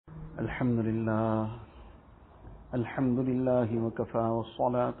الحمد لله الحمد لله وكفى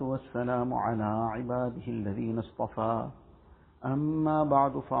والصلاة والسلام على عباده الذين اصطفى أما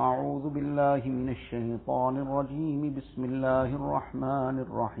بعد فأعوذ بالله من الشيطان الرجيم بسم الله الرحمن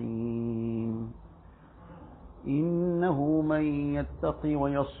الرحيم إنه من يتق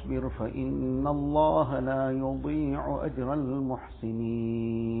ويصبر فإن الله لا يضيع أجر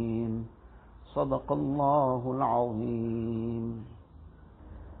المحسنين صدق الله العظيم.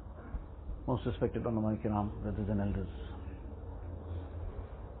 Most respected ulama kiram, brothers and elders,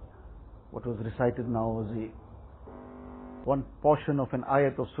 what was recited now was one portion of an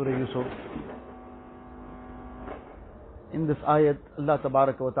ayat of Surah Yusuf. In this ayat, Allah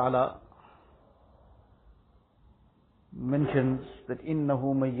Tabaraka wa Ta'ala mentions that إِنَّهُ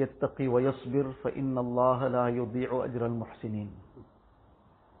مَن يَتَّقِ وَيَصْبِرْ فَإِنَّ اللَّهَ لَا يُضِيعُ أَجْرَ الْمُحْسِنِينَ.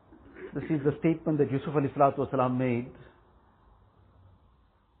 This is the statement that Yusuf alayhi salatu wasalam made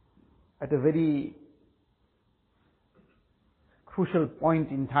at a very crucial point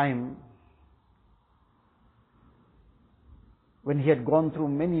in time when he had gone through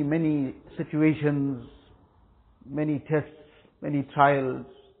many situations, many tests, many trials,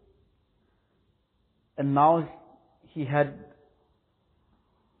 and now he had,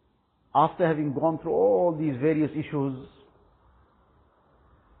 after having gone through all these various issues,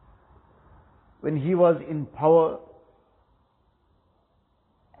 when he was in power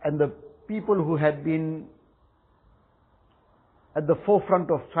and the people who had been at the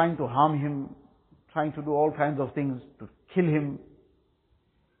forefront of trying to harm him, trying to do all kinds of things to kill him,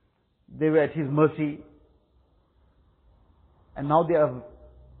 they were at his mercy. And now they are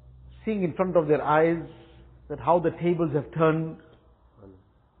seeing in front of their eyes that how the tables have turned.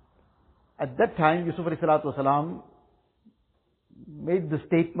 At that time, Yusuf alayhi salatu wasalam made the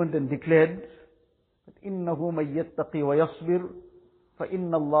statement and declared that إِنَّهُ مَن يَتَّقِ وَيَصْبِرْ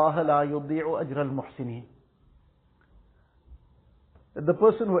فَإِنَّ اللَّهَ لَا يُضِيعُ أَجْرَ الْمُحْسِنِينَ. That the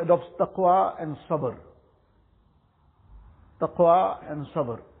person who adopts taqwa and sabr,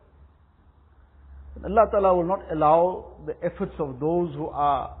 Allah Ta'ala will not allow the efforts of those who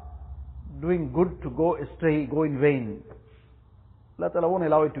are doing good to go astray, go in vain. Allah Ta'ala won't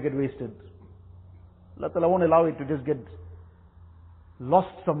allow it to get wasted. Allah Ta'ala won't allow it to just get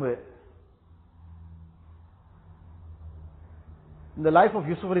lost somewhere. In the life of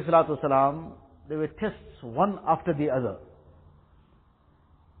Yusuf alayhi salatu wasalam, there were tests one after the other.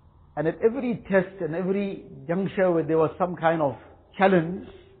 And at every test and every juncture where there was some kind of challenge,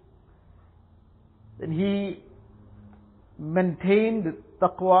 then he maintained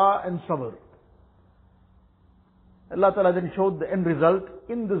taqwa and sabr. Allah Ta'ala then showed the end result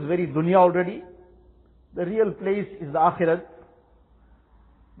in this very dunya already. The real place is the akhirat.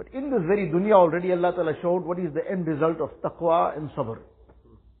 But in this very dunya already, Allah Ta'ala showed what is the end result of taqwa and sabr.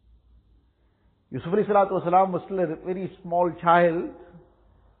 Yusuf alayhi salatu wasalam was still a very small child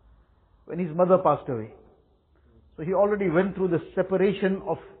when his mother passed away. So he already went through the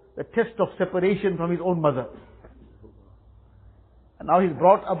test of separation from his own mother. And now he's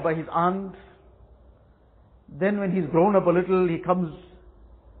brought up by his aunt. Then when he's grown up a little, he comes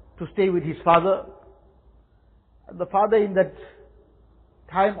to stay with his father. And the father in that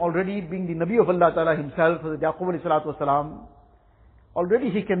time already being the Nabi of Allah Ta'ala himself, Hazrat Yaqub alayhi salatu wasalam, already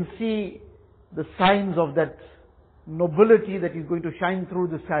he can see the signs of that nobility that is going to shine through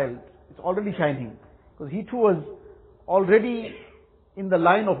this child. It's already shining. Because he too was already in the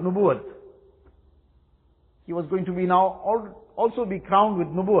line of nubuwwat. He was going to be now also be crowned with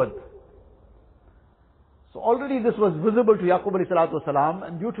nubuwwat. So already this was visible to Yaqub alayhi salatu wasalam,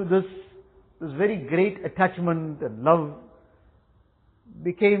 and due to this very great attachment and love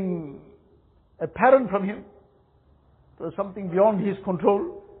became apparent from him. It was something beyond his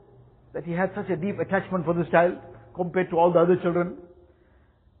control that he had such a deep attachment for this child compared to all the other children.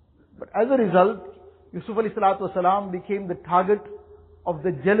 But as a result, Yusuf alayhi salatu wasalam became the target of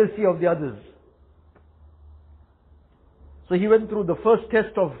the jealousy of the others. So he went through the first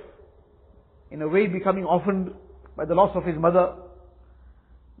test of, in a way, becoming orphaned by the loss of his mother.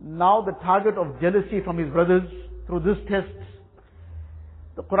 Now the target of jealousy from his brothers through this test.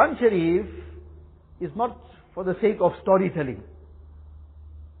 The Quran Sharif is not for the sake of storytelling.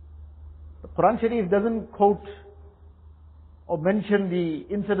 The Quran Sharif doesn't quote or mention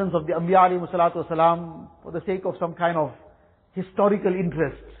the incidents of the Anbiya alayhi salatu wasalam for the sake of some kind of historical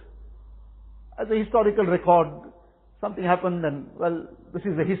interest. As a historical record, something happened and, well, this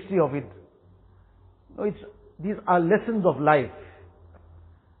is the history of it. No, these are lessons of life.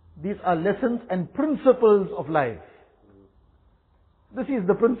 These are lessons and principles of life. This is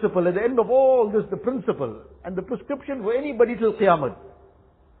the principle. At the end of all this, the principle and the prescription for anybody till Qiyamah.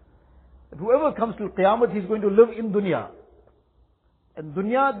 whoever comes to Qiyamah, he's going to live in dunya. And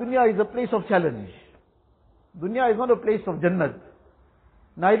dunya is a place of challenge. Dunya is not a place of Jannat.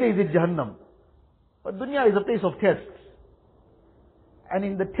 Neither is it Jahannam. But dunya is a place of tests. And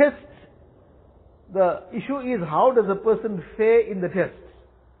in the test, the issue is how does a person fare in the test.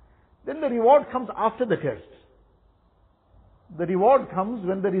 Then the reward comes after the test. The reward comes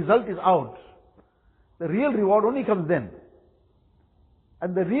when the result is out. The real reward only comes then.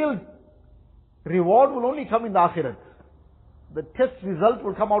 And the real reward will only come in the Akhirat. The test result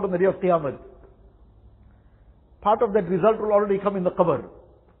will come out on the day of Qiyamah. Part of that result will already come in the qabr.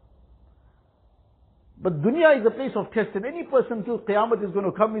 But dunya is a place of test, and any person till Qiyamah is going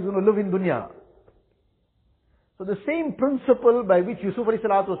to come, is going to live in dunya. So the same principle by which Yusuf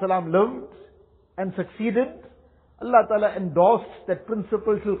ﷺ lived and succeeded, Allah Ta'ala endorsed that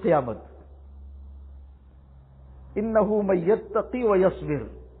principle till Qiyamah. إِنَّهُ مَن يَتَّقِي وَيَصْبِرْ.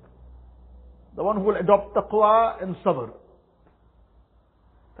 The one who will adopt taqwa and sabr.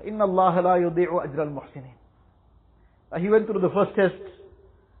 فَإِنَّ اللَّهَ لَا يُضِيعُ أَجْرَ الْمُحْسِنِينَ. He went through the first test,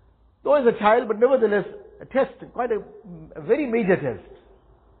 though as a child, but nevertheless, a test, quite a very major test.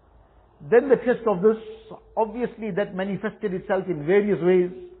 Then the test of this, obviously that manifested itself in various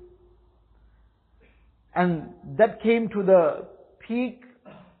ways. And that came to the peak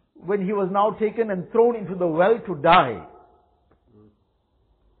when he was now taken and thrown into the well to die.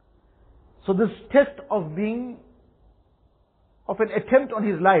 So this test of an attempt on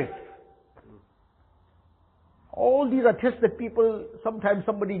his life. All these are tests that people, sometimes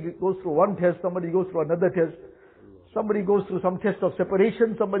somebody goes through one test, somebody goes through another test, somebody goes through some test of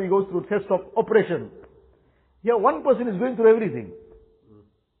separation, somebody goes through test of oppression. Here one person is going through everything.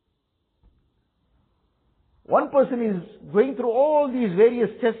 One person is going through all these various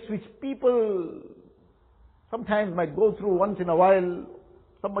tests which people sometimes might go through once in a while.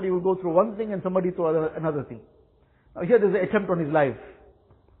 Somebody will go through one thing and somebody through another thing. Now here there's an attempt on his life.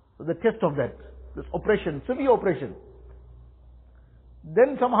 So the test of that, this oppression, severe oppression.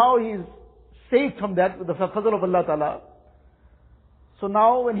 Then somehow he is saved from that with the fazl of Allah Ta'ala. So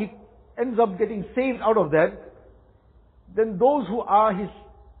now when he ends up getting saved out of that, then those who are his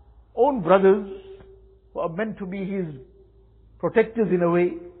own brothers, who are meant to be his protectors in a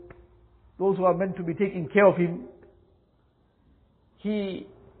way, those who are meant to be taking care of him, he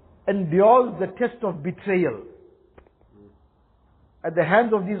endures the test of betrayal at the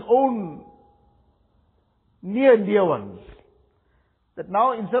hands of these own near and dear ones. That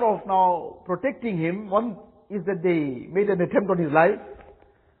now instead of now protecting him, one is that they made an attempt on his life.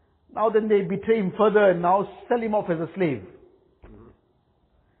 Now then they betray him further and now sell him off as a slave.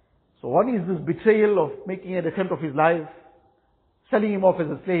 So one is this betrayal of making an attempt of his life, selling him off as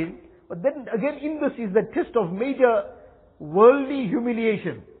a slave. But then again in this is the test of major worldly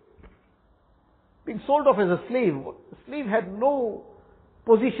humiliation. Being sold off as a slave. The slave had no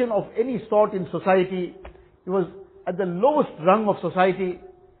position of any sort in society. He was at the lowest rung of society.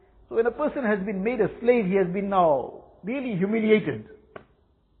 So when a person has been made a slave, he has been now really humiliated.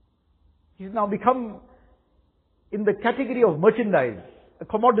 He's now become in the category of merchandise, a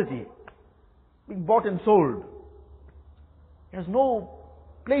commodity, being bought and sold. He has no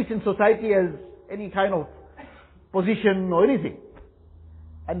place in society as any kind of position or anything.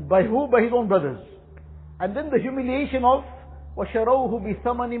 And by who? By his own brothers. And then the humiliation of وَشَرَوْهُ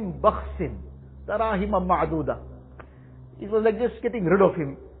بِثَمَنٍ بَخْسٍ دَرَاهِمًا مَعْدُودًا. It was like just getting rid of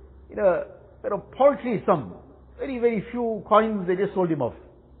him in a paltry sum. Very, very few coins, they just sold him off.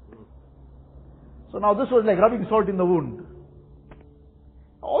 So now this was like rubbing salt in the wound.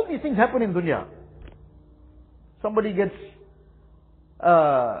 All these things happen in dunya. Somebody gets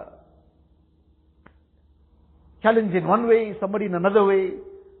challenged in one way, somebody in another way,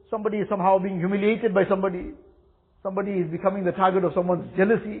 somebody is somehow being humiliated by somebody, somebody is becoming the target of someone's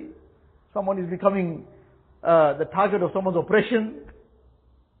jealousy, someone is becoming the target of someone's oppression.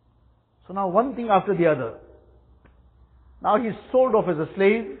 So now one thing after the other. Now he's sold off as a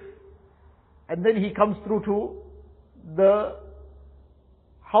slave, and then he comes through to the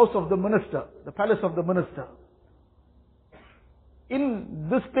house of the minister, the palace of the minister. In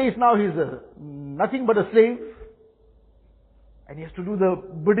this place now he's nothing but a slave, and he has to do the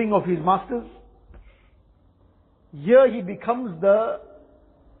bidding of his masters. Here he becomes the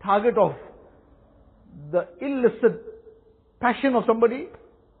target of the illicit passion of somebody,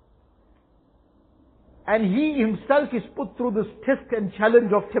 and he himself is put through this test and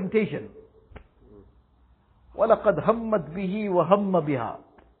challenge of temptation. وَلَقَدْ هَمَّتْ بِهِ وَهَمَّ بِهَا.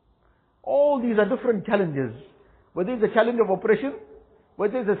 All these are different challenges. Whether it's a challenge of oppression,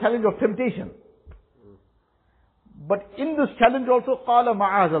 whether it's a challenge of temptation. But in this challenge also, قَالَ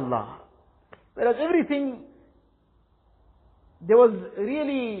مَعَاذَ اللَّهِ. Whereas everything, there was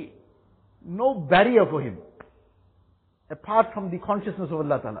really no barrier for him, apart from the consciousness of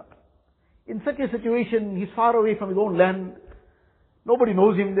Allah Ta'ala. In such a situation, he's far away from his own land. Nobody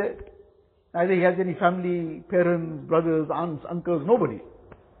knows him there. Neither he has any family, parents, brothers, aunts, uncles, nobody.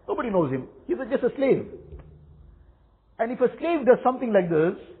 Nobody knows him. He's just a slave. And if a slave does something like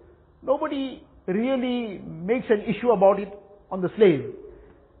this, nobody really makes an issue about it on the slave.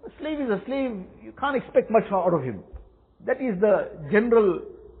 A slave is a slave. You can't expect much out of him. That is the general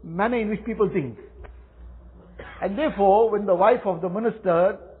manner in which people think. And therefore, when the wife of the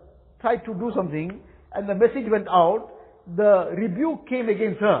minister tried to do something, and the message went out, the rebuke came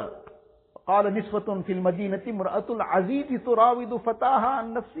against her. قال نسوة في المدينة امرأة العزيز تراود فتاها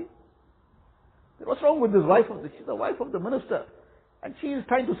عن نفسه. What's wrong with this wife of the? She's the wife of the minister, and she is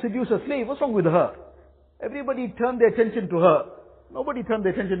trying to seduce a slave. What's wrong with her? Everybody turned their attention to her. Nobody turned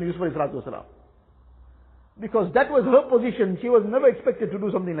their attention to Yusuf alayhi salatu wasalam. Because that was her position. She was never expected to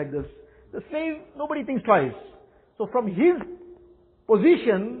do something like this. The slave, nobody thinks twice. So from his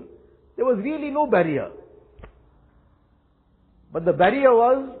position, there was really no barrier. But the barrier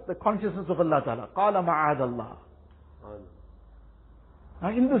was the consciousness of Allah Ta'ala. قَالَ مَعَاذَ اللَّهِ. Now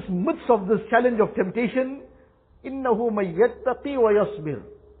in this midst of this challenge of temptation, إِنَّهُ مَن يَتَّقِي وَيَصْبِرُ.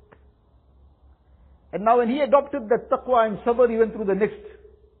 And now when he adopted that taqwa and sabr, he went through the next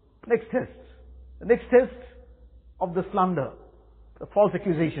test. The next test of the slander, the false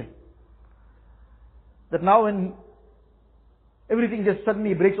accusation. That now when everything just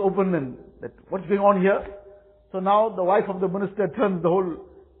suddenly breaks open and that what's going on here? So now the wife of the minister turns the whole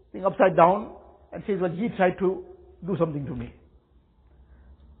thing upside down and says, well, he tried to do something to me.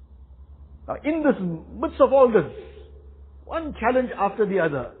 Now in this midst of all this, one challenge after the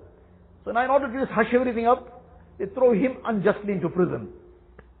other. So now in order to just hush everything up, they throw him unjustly into prison.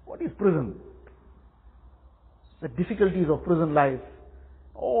 What is prison? The difficulties of prison life.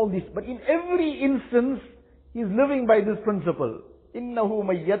 All this. But in every instance, he is living by this principle. إِنَّهُ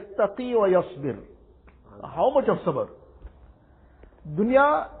مَن يَتَّقِي وَيَصْبِرُ. How much of sabr?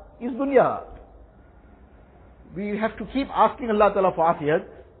 Dunya is dunya. We have to keep asking Allah Ta'ala for afiyat.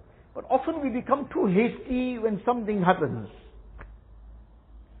 But often we become too hasty when something happens.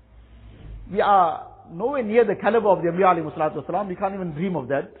 We are nowhere near the caliber of the Anbiya alayhi salatu wasalam. We can't even dream of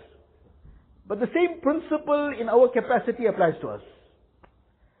that. But the same principle in our capacity applies to us.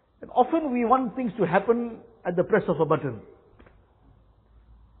 And often we want things to happen at the press of a button.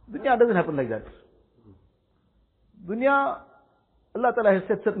 Dunya doesn't happen like that. Dunya, Allah Ta'ala has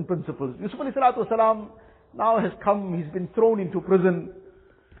set certain principles. Yusuf alayhi salatu wasalam now has come, he's been thrown into prison.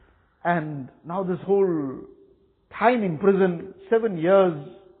 And now this whole time in prison, 7 years,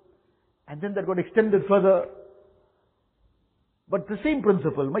 and then that got extended further. But the same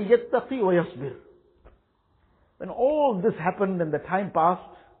principle, مَن يَتَّقِي وَيَصْبِرُ. When all this happened and the time passed,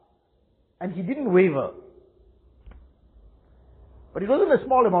 and he didn't waver. But it wasn't a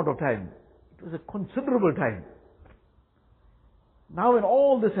small amount of time. It was a considerable time. Now when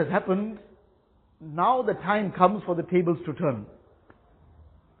all this has happened, now the time comes for the tables to turn.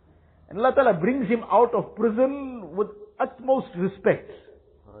 And Allah Ta'ala brings him out of prison with utmost respect.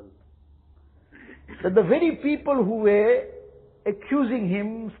 That the very people who were accusing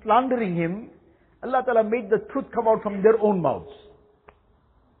him, slandering him, Allah Ta'ala made the truth come out from their own mouths.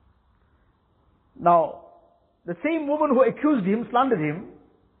 Now, the same woman who accused him, slandered him,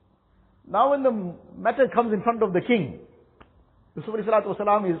 now when the matter comes in front of the king, Yusuf alayhi salatu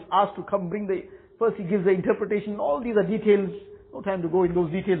wasalam is asked to come bring first he gives the interpretation, all these are details, no time to go in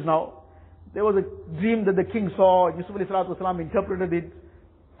those details now. There was a dream that the king saw, Yusuf alayhi salatu wasalam interpreted it,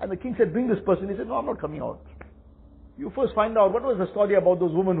 and the king said, bring this person. He said, no, I'm not coming out. You first find out what was the story about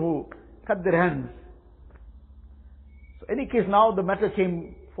those women who cut their hands. So any case now the matter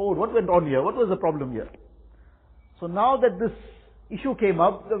came forward. What went on here? What was the problem here? So now that this issue came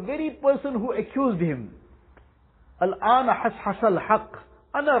up, the very person who accused him, الآن حسحس الحق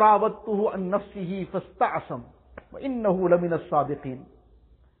أنا راودته عن نفسه فاستعصم وإنه لمن الصادقين.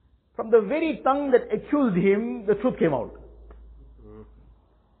 From the very tongue that accused him, the truth came out.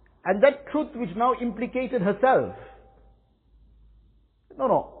 And that truth which now implicated herself.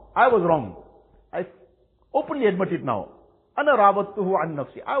 No, I was wrong. I openly admit it now. أنا راودته عن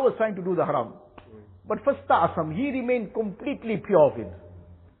نفسي. I was trying to do the haram. But فاستعصم, he remained completely pure of it.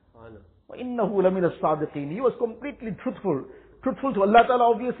 وَإِنَّهُ لَمِنَ الصَّادِقِينَ. He was completely truthful. Truthful to Allah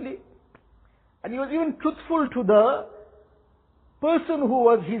Ta'ala obviously. And he was even truthful to the person who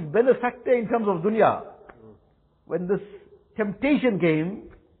was his benefactor in terms of dunya. When this temptation came,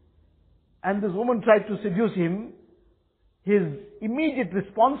 and this woman tried to seduce him, his immediate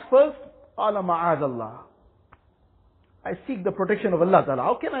response first Qala ma'adallah. I seek the protection of Allah Ta'ala.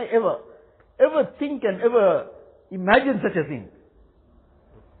 How can I ever think and ever imagine such a thing?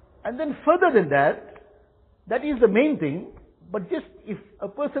 And then further than that, that is the main thing, but just if a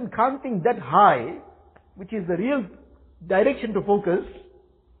person can't think that high, which is the real direction to focus,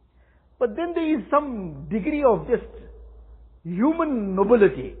 but then there is some degree of just human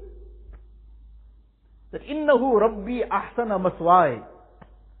nobility. That innahu rabbi ahsana maswai.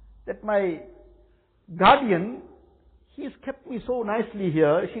 That my guardian, he's kept me so nicely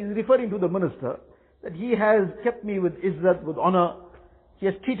here. She's referring to the minister. That he has kept me with izzat, with honor. He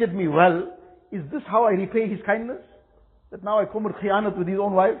has treated me well. Is this how I repay his kindness? That now I commit khiyanat with his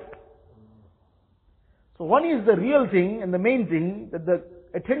own wife? So one is the real thing and the main thing, that the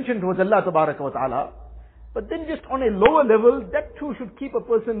attention towards Allah Tabaraka wa Ta'ala. But then just on a lower level, that too should keep a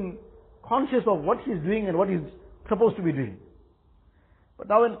person conscious of what he's doing and what he's supposed to be doing. But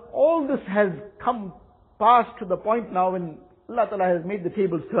now when all this has come past to the point now when Allah Ta'ala has made the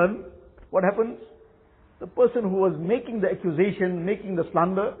tables turn, what happens? The person who was making the accusation, making the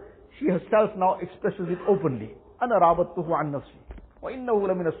slander, she herself now expresses it openly. أَنَا رَابَطْتُهُ عَنْ نَفْسِي وَإِنَّهُ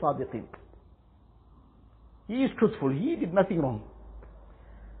لَمِنَ الصَّادِقِينَ. He is truthful. He did nothing wrong.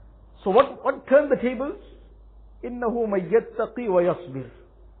 So what turned the tables? إِنَّهُ مَن يَتَّقِي وَيَصْبِرُ.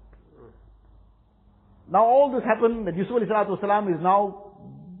 Now all this happened, that Yusuf alayhi salatu wasalam is now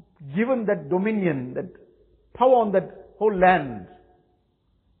given that dominion, that power on that whole land.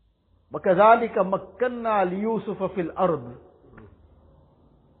 وَكَذَلِكَ مَكَّنَّا لِيُوسُفَ فِي الْأَرْضِ.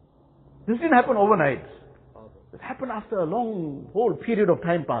 This didn't happen overnight. It happened after a long, whole period of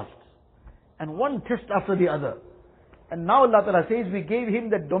time passed. And one test after the other. And now Allah Ta'ala says, we gave him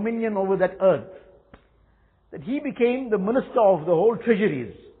that dominion over that earth. That he became the minister of the whole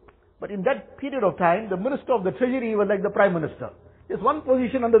treasuries. But in that period of time, the minister of the treasury was like the prime minister. There's one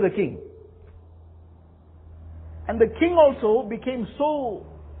position under the king. And the king also became so,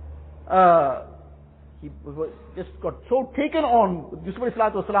 he just got so taken on with Yusuf alayhi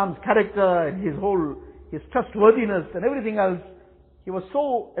salatu wasalam's character and his trustworthiness and everything else. He was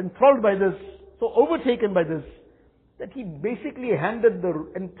so enthralled by this, so overtaken by this, that he basically handed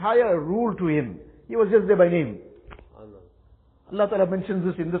the entire rule to him. He was just there by name. Allah Ta'ala mentions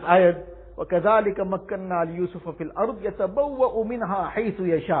this in this ayat. وَكَذَلِكَ مَكَّنَّا لِيُوسُفَ فِي الْأَرْضِ يَتَبَوَّأُ مِنْهَا حَيْثُ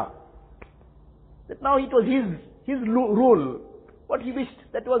يَشَاءُ. That now it was his rule. What he wished,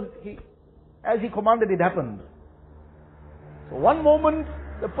 that was as he commanded, it happened. So one moment,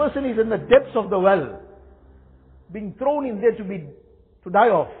 the person is in the depths of the well, being thrown in there to die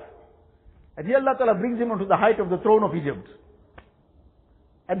off. And here Allah Ta'ala brings him onto the height of the throne of Egypt.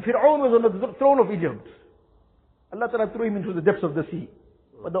 And Fir'aun was on the throne of Egypt. Allah Ta'ala threw him into the depths of the sea.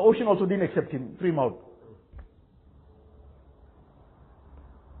 But the ocean also didn't accept him, threw him out.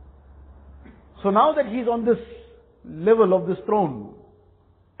 So now that he's on this level of this throne,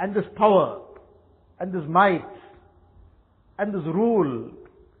 and this power, and this might, and this rule,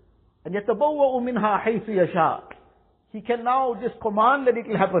 and يَتَبَوَّأُ مِنْهَا حَيْثُ يَشَاءُ, he can now just command that it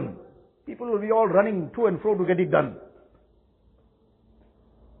will happen. People will be all running to and fro to get it done.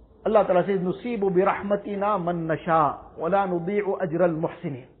 Allah Ta'ala says, نُصِيبُ بِرَحْمَتِنَا مَن نَشَاءُ وَلَا نُضِيعُ أَجْرَ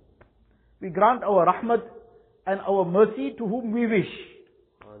الْمُحْسِنِينَ. We grant our rahmat and our mercy to whom we wish.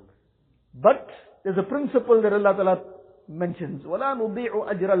 But there's a principle that Allah Ta'ala mentions. وَلَا نُضِيعُ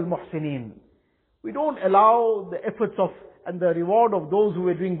أَجْرَ الْمُحْسِنِينَ. We don't allow the efforts of and the reward of those who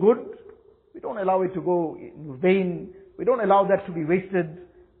are doing good. We don't allow it to go in vain. We don't allow that to be wasted.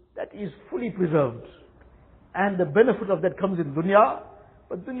 That is fully preserved. And the benefit of that comes in dunya.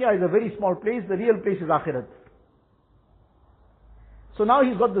 But dunya is a very small place. The real place is akhirat. So now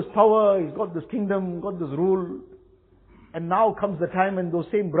he's got this power, he's got this kingdom, got this rule. And now comes the time when those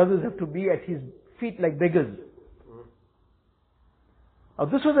same brothers have to be at his feet like beggars. Now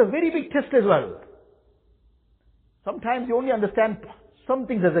this was a very big test as well. Sometimes you only understand some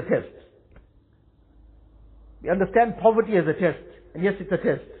things as a test. We understand poverty as a test, and yes, it's a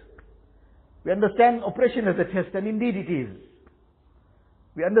test. We understand oppression as a test, and indeed it is.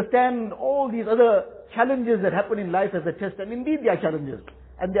 We understand all these other challenges that happen in life as a test, and indeed they are challenges,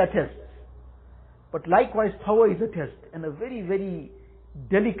 and they are tests. But likewise, power is a test, and a very, very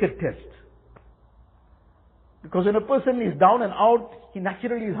delicate test. Because when a person is down and out, he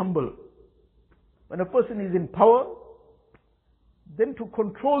naturally is humble. When a person is in power, then to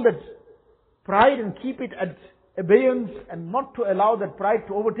control that pride and keep it at abeyance and not to allow that pride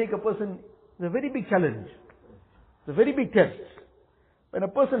to overtake a person is a very big challenge. It's a very big test. When a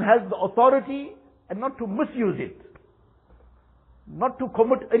person has the authority and not to misuse it, not to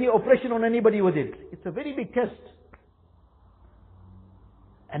commit any oppression on anybody with it, it's a very big test.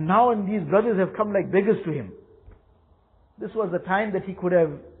 And now and these brothers have come like beggars to him. This was the time that he could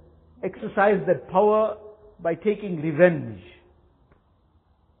have exercised that power by taking revenge.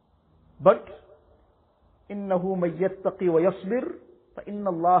 But, إِنَّهُ مَن يَتَّقِ وَيَصْبِرْ فَإِنَّ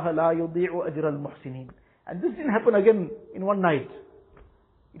اللَّهَ لَا يُضِيعُ أَجْرَ الْمُحْسِنِينَ. And this didn't happen again in one night.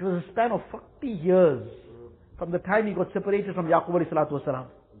 It was a span of 40 years from the time he got separated from Yaqub alayhi salatu wasalam.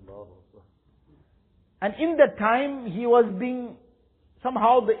 And in that time, he was being,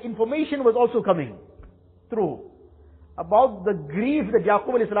 somehow the information was also coming through about the grief that Yaqub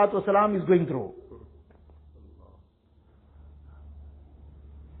alayhi salatu wasalam is going through.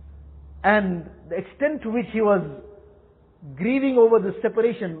 And the extent to which he was grieving over the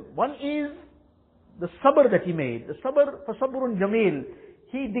separation. One is the sabr that he made. The sabr, فَصَبْرٌ jameel.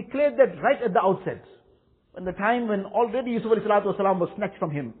 He declared that right at the outset. When the time when already Yusuf alayhi salatu wasalam was snatched from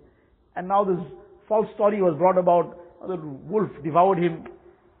him. And now this false story was brought about. The wolf devoured him.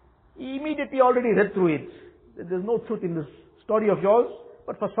 He immediately already read through it. There's no truth in this story of yours.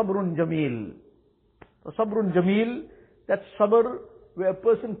 But فَصَبْرٌ jameel. فَصَبْرٌ jameel. That's sabr where a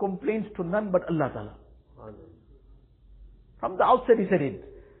person complains to none but Allah Ta'ala. From the outset he said it.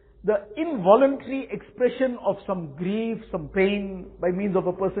 The involuntary expression of some grief, some pain, by means of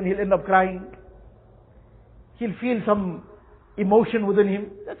a person, he'll end up crying. He'll feel some emotion within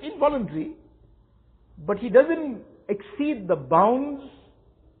him. That's involuntary. But he doesn't exceed the bounds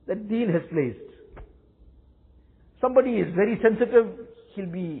that deen has placed. Somebody is very sensitive, he'll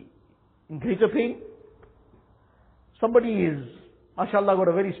be in greater pain. Somebody is, mashallah, got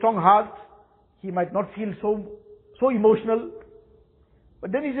a very strong heart, he might not feel so emotional.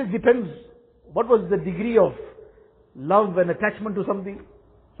 But then it just depends what was the degree of love and attachment to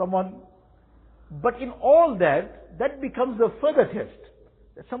someone. But in all that, that becomes a further test.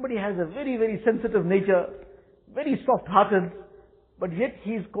 That somebody has a very, very sensitive nature, very soft-hearted, but yet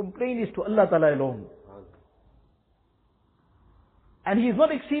his complaint is to Allah Ta'ala alone. And he is not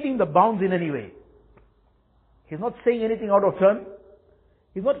exceeding the bounds in any way. He is not saying anything out of turn.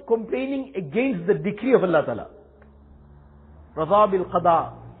 He is not complaining against the decree of Allah Ta'ala. Radha bil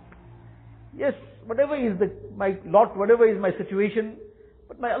qada. Yes, whatever is my lot, whatever is my situation,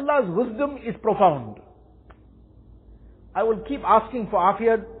 but my Allah's wisdom is profound. I will keep asking for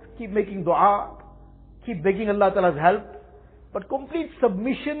afiyat, keep making dua, keep begging Allah Ta'ala's help, but complete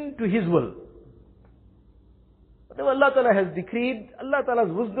submission to His will. Whatever Allah Ta'ala has decreed, Allah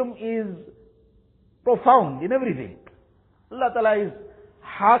Ta'ala's wisdom is profound in everything. Allah Ta'ala is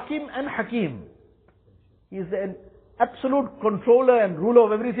Hakim and Hakim. He is the absolute controller and ruler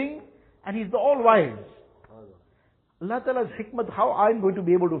of everything, and He's the all-wise. Allah Ta'ala's hikmat, how I'm going to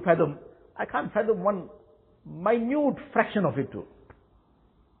be able to fathom? I can't fathom one minute fraction of it too.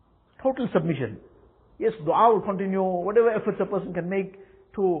 Total submission. Yes, dua will continue, whatever efforts a person can make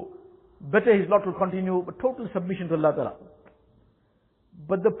to better his lot will continue, but total submission to Allah Ta'ala.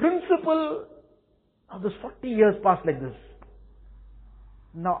 But the principle of this 40 years passed like this.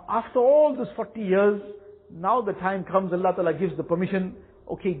 Now, after all this 40 years, now the time comes, Allah Ta'ala gives the permission,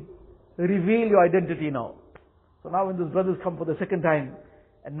 okay, reveal your identity now. So now when these brothers come for the second time,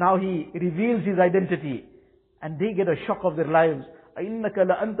 and now he reveals his identity, and they get a shock of their lives. أَإِنَّكَ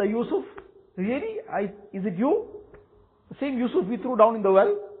لَأَنْتَ يُوسُف? Really? Is it you? The same Yusuf we threw down in the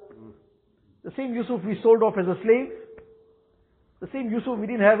well? The same Yusuf we sold off as a slave? The same Yusuf we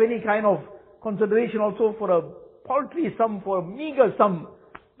didn't have any kind of consideration also for a paltry sum, for a meager sum.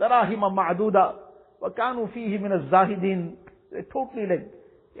 دَرَاهِمَ مَعْدُودًا وَكَانُوا فِيهِ مِنَ الزَّاهِدِينَ. They totally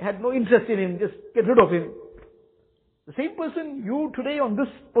they had no interest in him, just get rid of him. The same person, you today on this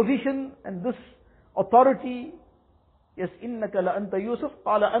position and this authority, yes, إِنَّكَ لَأَنْتَ يُوسُف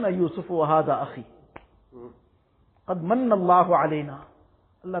قَالَ أَنَا يُوسُفُ وَهَذَا أَخِي قَدْ مَنَّ اللَّهُ عَلَيْنَا.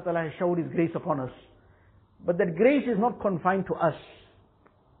 Allah Ta'ala has showered His grace upon us. But that grace is not confined to us.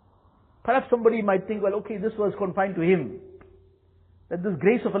 Perhaps somebody might think, well, okay, this was confined to him. That this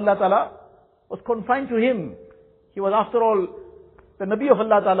grace of Allah Ta'ala was confined to him. He was after all the Nabi of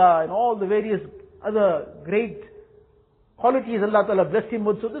Allah Ta'ala and all the various other great qualities Allah Ta'ala blessed him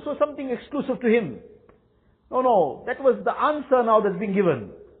with. So this was something exclusive to him. No, that was the answer now that's been given.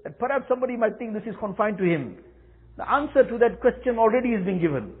 That perhaps somebody might think this is confined to him. The answer to that question already is being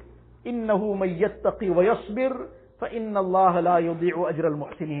given. إِنَّهُ مَن يَتَّقِ وَيَصْبِرْ فَإِنَّ اللَّهَ لَا يُضِيعُ أَجْرَ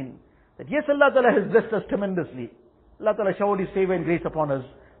الْمُحْسِنِينَ. That yes, Allah Ta'ala has blessed us tremendously. Allah Ta'ala showered His favor and grace upon us.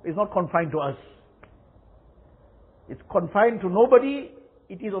 It's not confined to us. It's confined to nobody.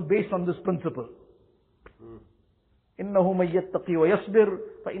 It is based on this principle. إِنَّهُ مَن يَتَّقِ وَيَصْبِرْ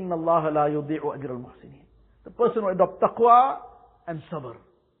فَإِنَّ اللَّهَ لَا يُضِيعُ أَجْرَ الْمُحْسِنِينَ. The person will adopt taqwa and sabr.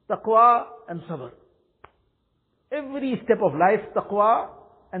 Taqwa and sabr. Every step of life, taqwa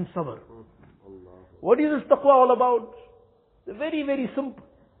and sabr. What is this taqwa all about? Very, very simple.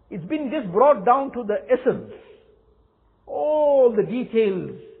 It's been just brought down to the essence. All the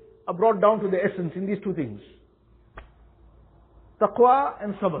details are brought down to the essence in these two things. Taqwa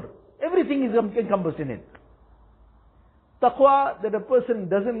and sabr. Everything is encompassed in it. Taqwa, that a person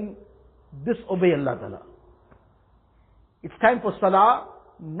doesn't disobey Allah Ta'ala. It's time for salah.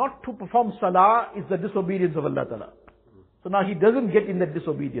 Not to perform salah is the disobedience of Allah Ta'ala. So now he doesn't get in that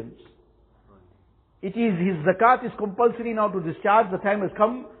disobedience. It is his zakat is compulsory now to discharge. The time has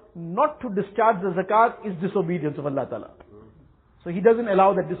come. Not to discharge the zakat is disobedience of Allah Ta'ala. So he doesn't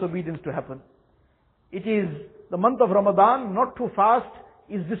allow that disobedience to happen. It is the month of Ramadan, not to fast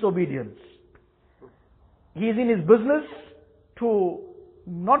is disobedience. He is in his business to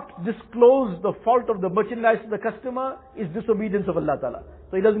not disclose the fault of the merchandise to the customer is disobedience of Allah Ta'ala.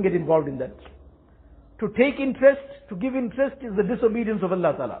 So he doesn't get involved in that. To take interest, to give interest is the disobedience of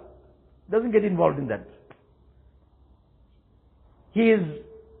Allah Ta'ala. Doesn't get involved in that. He is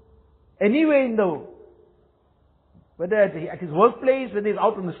anywhere in the, whether at his workplace, whether he's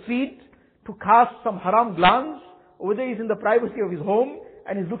out on the street, to cast some haram glance, or whether he's in the privacy of his home,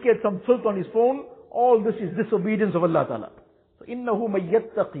 and he's looking at some filth on his phone, all this is disobedience of Allah Ta'ala. So, innahu may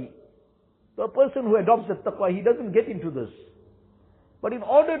yattaqi. So a person who adopts that taqwa, he doesn't get into this. But in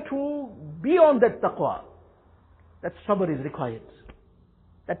order to be on that taqwa, that sabr is required.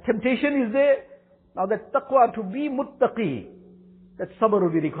 That temptation is there. Now that taqwa, to be muttaqi, that sabr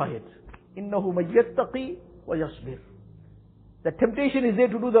will be required. Innahu may yattaqi wa yasbir. That temptation is there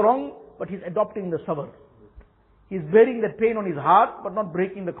to do the wrong, but he's adopting the sabr. He's bearing that pain on his heart, but not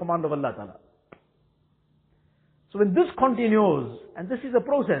breaking the command of Allah Ta'ala. So when this continues, and this is a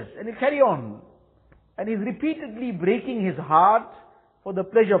process, and it carry on, and he's repeatedly breaking his heart for the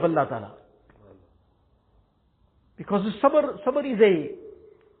pleasure of Allah Ta'ala. Because the sabr is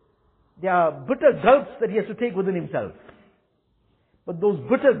there are bitter gulps that he has to take within himself. But those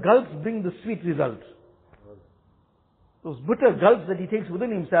bitter gulps bring the sweet result. Those bitter gulps that he takes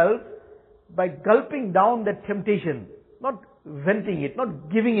within himself, by gulping down that temptation, not venting it,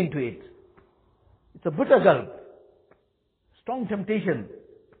 not giving into it. It's a bitter gulp. Strong temptation.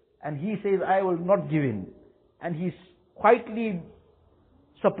 And he says, I will not give in. And he's quietly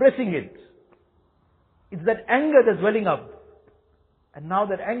suppressing it. It's that anger that's welling up. And now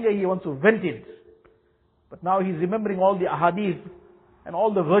that anger, he wants to vent it. But now he's remembering all the ahadith and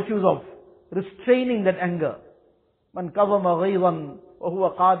all the virtues of restraining that anger. Man kazama ghayzan wa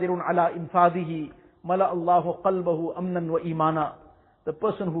huwa qadirun ala infadihi mala Allahu qalbahu amnan wa imana. The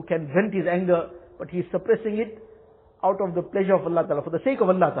person who can vent his anger, but he's suppressing it out of the pleasure of Allah Ta'ala, for the sake of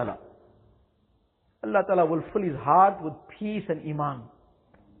Allah Ta'ala. Allah Ta'ala will fill his heart with peace and iman.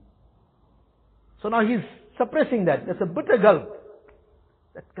 So now he's suppressing that. That's a bitter gulp.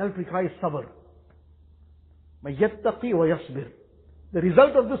 That gulp requires sabr. May yattaqi wa yasbir. The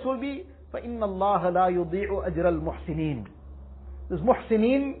result of this will be, فَإِنَّ اللَّهَ لَا يُضِيعُ أَجْرَ الْمُحْسِنِينَ. This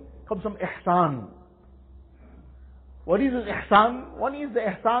muhsinin comes from ihsan. What is this ihsan? One is the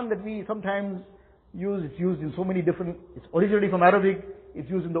ihsan that we sometimes use. It's used in so many different, it's originally from Arabic, it's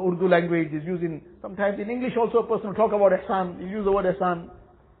used in the Urdu language, it's used in, sometimes in English also a person will talk about ihsan, you use the word ihsan.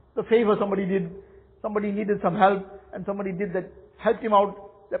 The favor somebody did, somebody needed some help, and somebody did that, helped him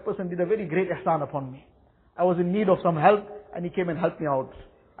out, that person did a very great ihsan upon me. I was in need of some help, and he came and helped me out.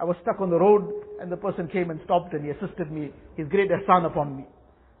 I was stuck on the road, and the person came and stopped, and he assisted me. His great ihsan upon me.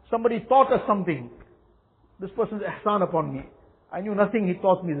 Somebody taught us something. This person's ihsan upon me. I knew nothing, he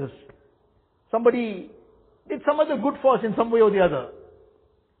taught me this. Somebody did some other good for us in some way or the other.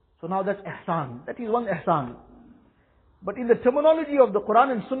 So now that's ihsan. That is one ihsan. But in the terminology of the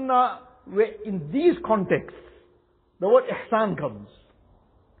Quran and Sunnah, where in these contexts, the word ihsan comes.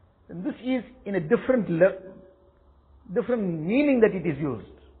 And this is in a different meaning that it is used.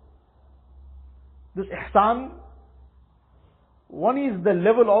 This ihsan, one is the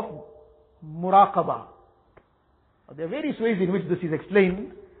level of muraqabah. There are various ways in which this is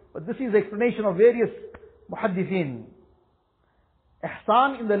explained, but this is the explanation of various muhaddithin.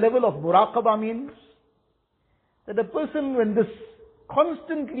 Ihsan in the level of muraqabah means that a person, when this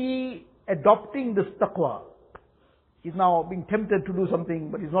constantly adopting this taqwa, he's now being tempted to do something,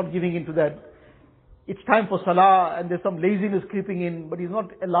 but he's not giving into that. It's time for salah, and there's some laziness creeping in, but he's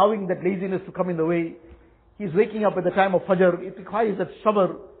not allowing that laziness to come in the way. He's waking up at the time of Fajr. It requires that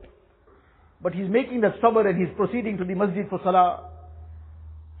sabr. But he's making that sabr and he's proceeding to the masjid for salah.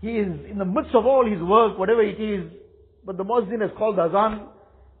 He is in the midst of all his work, whatever it is, but the muezzin has called the azan.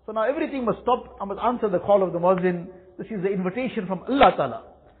 So now everything must stop. I must answer the call of the muezzin. This is the invitation from Allah Ta'ala.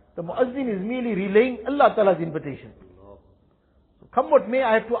 The muezzin is merely relaying Allah Ta'ala's invitation. So Come what may,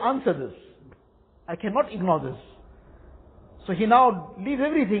 I have to answer this. I cannot ignore this. So he now leaves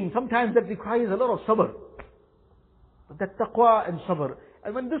everything. Sometimes that requires a lot of sabr. That taqwa and sabr.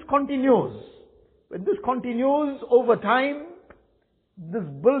 And when this continues over time, this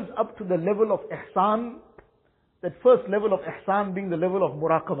builds up to the level of ihsan. That first level of ihsan being the level of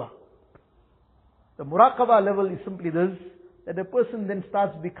muraqabah. The muraqabah level is simply this, that a person then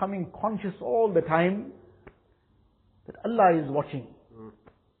starts becoming conscious all the time that Allah is watching.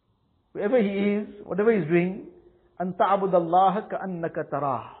 Wherever he is, whatever he is doing, أَن تَعْبُدَ اللَّهَ كَأَنَّكَ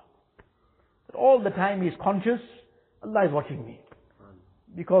تَرَاهُ. That all the time he is conscious, Allah is watching me.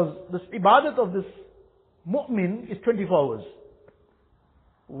 Because this ibadat of this mu'min is 24 hours.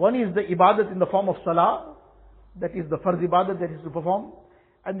 One is the ibadat in the form of salah, that is the farz ibadat that he has to perform.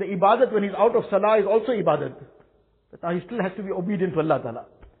 And the ibadat when he's out of salah is also ibadat. But now he still has to be obedient to Allah Ta'ala.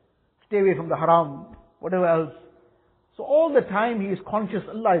 Stay away from the haram, whatever else. So all the time he is conscious,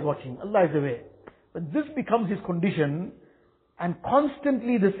 Allah is watching, Allah is aware. When this becomes his condition, and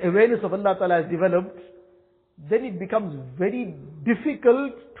constantly this awareness of Allah Ta'ala is developed, then it becomes very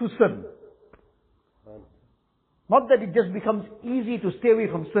difficult to sin. Not that it just becomes easy to stay away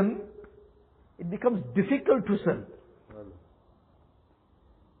from sin, it becomes difficult to sin.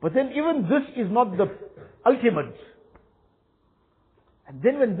 But then even this is not the ultimate. And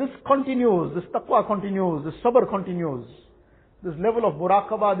then when this continues, this taqwa continues, this sabr continues, this level of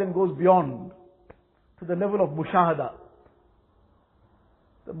muraqabah then goes beyond to the level of mushahada.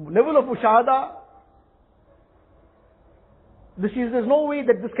 The level of mushahada, there's no way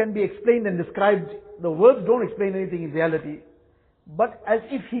that this can be explained and described. The words don't explain anything in reality. But as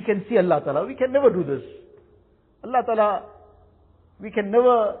if he can see Allah Ta'ala. We can never do this. Allah Ta'ala, we can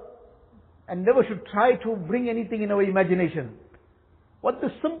never and never should try to bring anything in our imagination. What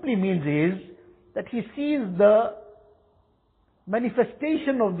this simply means is that he sees the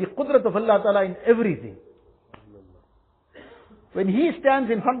manifestation of the qudrat of Allah Ta'ala in everything. When he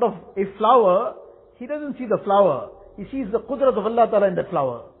stands in front of a flower, he doesn't see the flower. He sees the qudrat of Allah Ta'ala in that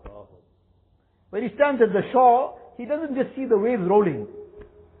flower. When he stands at the shore, he doesn't just see the waves rolling.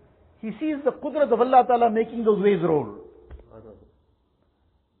 He sees the qudrat of Allah Ta'ala making those waves roll.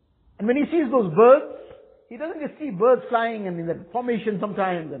 And when he sees those birds, he doesn't just see birds flying and in that formation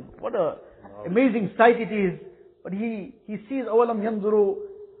sometimes, and what a amazing sight it is. But he sees أَوَلَمْ يَنْظُرُوا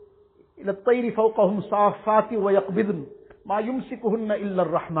إِلَى الطَّيْرِ فَوْقَهُمْ صَافَّاتِ وَيَقْبِضْنَ مَا يُمْسِكُهُنَّ إِلَّا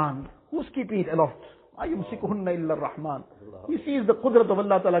الرَّحْمَنِ. Who's keeping it aloft? مَا يُمْسِكُهُنَّ إِلَّا الرَّحْمَنِ. He sees the qudrat of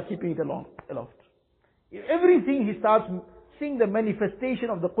Allah Ta'ala keeping it aloft. In everything he starts seeing the manifestation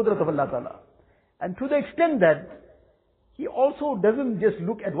of the qudrat of Allah Ta'ala. And to the extent that he also doesn't just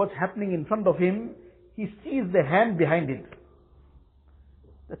look at what's happening in front of him, he sees the hand behind it.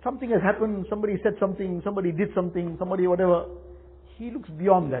 That something has happened, somebody said something, somebody did something, somebody whatever. He looks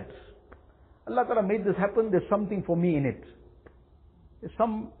beyond that. Allah Ta'ala made this happen, there's something for me in it. There's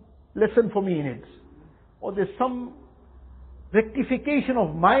some lesson for me in it. Or there's some rectification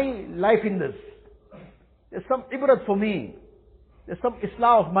of my life in this. There's some ibrat for me. There's some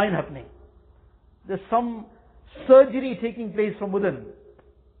islah of mine happening. There's some surgery taking place from within.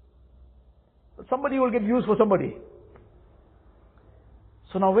 Somebody will get used for somebody.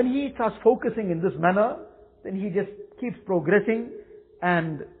 So now when he starts focusing in this manner, then he just keeps progressing,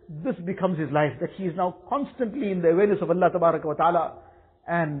 and this becomes his life. That he is now constantly in the awareness of Allah Tabaraka wa Ta'ala,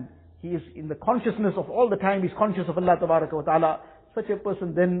 and he is in the consciousness of all the time, he's conscious of Allah Tabaraka wa Ta'ala. Such a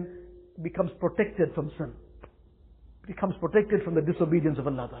person then becomes protected from sin. Becomes protected from the disobedience of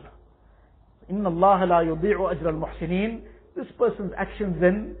Allah Ta'ala. Inna Allah la yudi'u ajra al-muhsinin. This person's actions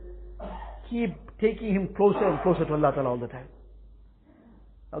then keep taking him closer and closer to Allah Ta'ala all the time.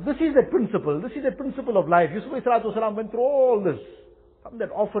 Now this is the principle. This is the principle of life. Yusuf ﷺ went through all this. From that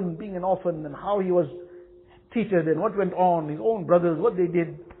orphan, being an orphan, and how he was treated, and what went on, his own brothers, what they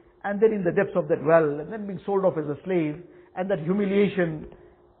did, and then in the depths of that well, and then being sold off as a slave, and that humiliation,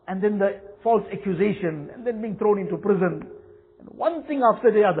 and then the false accusation, and then being thrown into prison, and one thing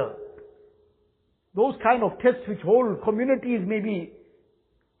after the other. Those kind of tests which whole communities maybe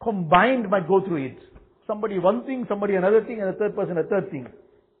combined might go through it. Somebody one thing, somebody another thing, and a third person a third thing.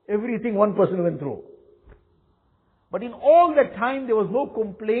 Everything one person went through. But in all that time, there was no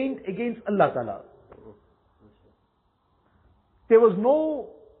complaint against Allah Ta'ala. There was no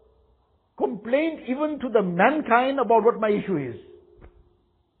complaint even to the mankind about what my issue is.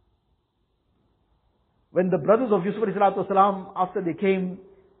 When the brothers of Yusuf ﷺ, after they came,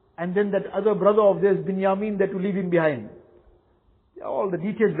 and then that other brother of theirs, Binyamin, that to leave him behind. All the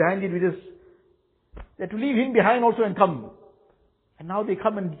details behind it, they had to leave him behind also and come. And now they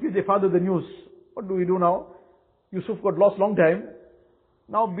come and give their father the news. What do we do now? Yusuf got lost long time.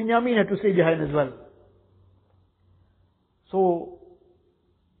 Now Binyamin had to stay behind as well. So,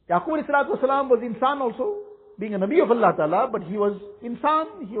 Yaqub alayhi salatu wasalam was insan also, being a Nabi of Allah Ta'ala, but he was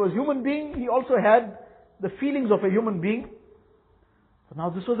insan, he was human being, he also had the feelings of a human being. So now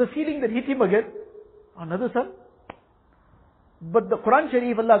this was a feeling that hit him again, another son. But the Quran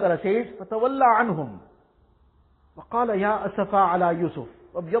Sharif, Allah Ta'ala says, فَتَوَلَّى عَنْهُمْ وَقَالَ يَا أَسَفَا عَلَى يُوسُفَ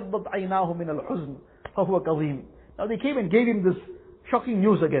وَابْيَضَّتْ عَيْنَاهُ مِنَ الْحُزْنِ فَهُوَ كَظِيمٌ. Now they came and gave him this shocking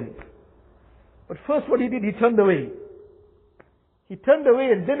news again. But first what he did, he turned away. He turned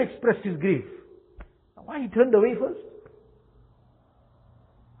away and then expressed his grief. Now why he turned away first?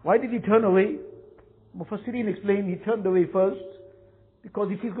 Why did he turn away? Mufassirin explained he turned away first because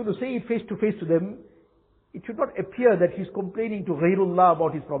if he's going to say it face to face to them, it should not appear that he's complaining to Ghairullah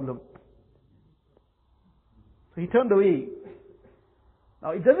about his problem. So he turned away.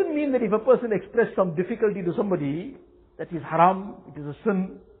 Now it doesn't mean that if a person expressed some difficulty to somebody, that is haram, it is a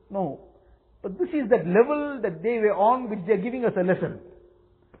sin. No. But this is that level that they were on which they are giving us a lesson.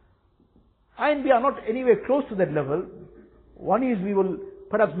 And we are not anywhere close to that level. One is we will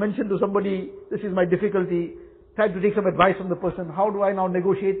perhaps mention to somebody, this is my difficulty, try to take some advice from the person. How do I now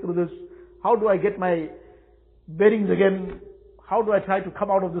negotiate through this? How do I get my bearings again? How do I try to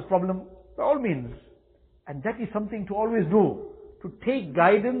come out of this problem? By all means. And that is something to always do. To take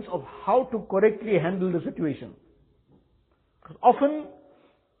guidance of how to correctly handle the situation. Because often,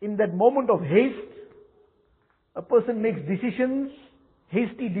 in that moment of haste, a person makes decisions,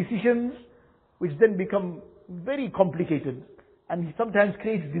 hasty decisions, which then become very complicated and he sometimes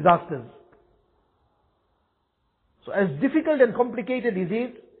creates disasters. So as difficult and complicated is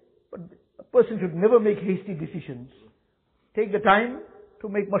it, but a person should never make hasty decisions. Take the time to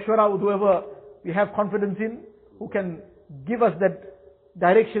make mashwara with whoever we have confidence in, who can give us that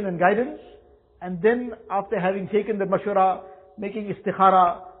direction and guidance, and then after having taken the mashwara, making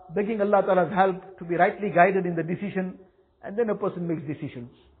istikhara, begging Allah Ta'ala's help to be rightly guided in the decision, and then a person makes decisions.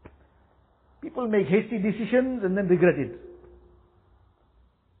 People make hasty decisions and then regret it.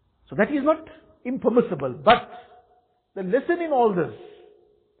 So that is not impermissible, but the lesson in all this,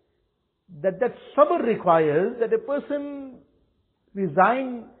 that sabr requires that a person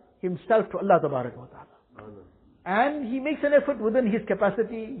resign himself to Allah Tabaraka wa Ta'ala. And he makes an effort within his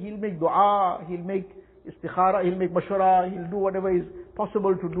capacity. He'll make dua, he'll make istikhara, he'll make mashwara, he'll do whatever is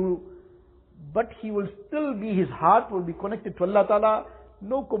possible to do. But he will still be, his heart will be connected to Allah Ta'ala.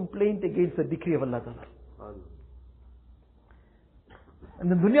 No complaint against the decree of Allah Ta'ala.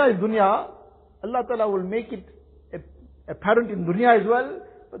 And the dunya is dunya. Allah Ta'ala will make it apparent in dunya as well.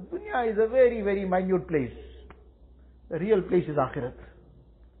 But dunya is a very, very minute place. The real place is akhirat.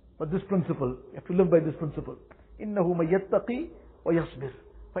 But this principle, you have to live by this principle. إِنَّهُ مَن يَتَّقِي وَيَصْبِرْ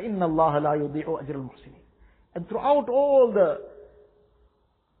فَإِنَّ اللَّهَ لَا يُضِيعُ أَجْرَ الْمُحْسِنِينَ. And throughout all the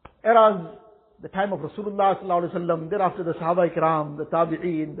eras, the time of Rasulullah sallallahu alaihi wasallam, thereafter the Sahaba Ikram, the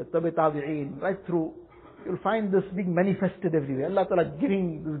Tabi'een, the Tabi Tabi'een, right through, you'll find this being manifested everywhere. Allah Ta'ala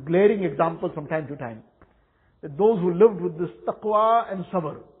giving these glaring examples from time to time. That those who lived with this taqwa and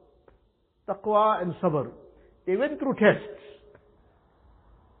sabr, they went through tests.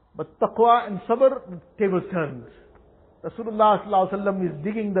 But taqwa and sabr, the tables turned. Rasulullah sallallahu alaihi wasallam is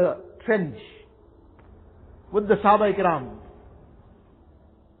digging the trench with the Sahaba Ikram.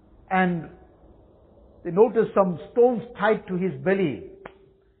 And they notice some stones tied to his belly.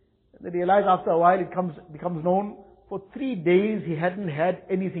 They realize after a while it becomes known, for 3 days he hadn't had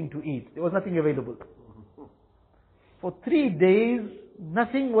anything to eat. There was nothing available. For 3 days,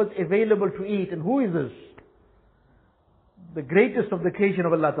 nothing was available to eat. And who is this? The greatest of the creation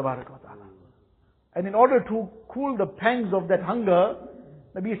of Allah Ta'ala. And in order to cool the pangs of that hunger,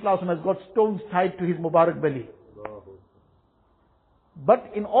 Nabi Sallallahu Alaihi Wasallam has got stones tied to his Mubarak belly.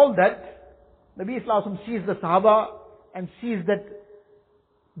 But in all that, Nabi Sallallahu Alaihi Wasallam sees the Sahaba and sees that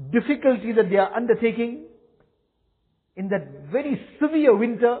difficulty that they are undertaking in that very severe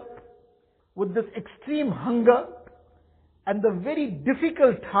winter with this extreme hunger and the very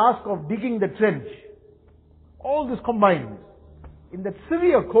difficult task of digging the trench. All this combined. In that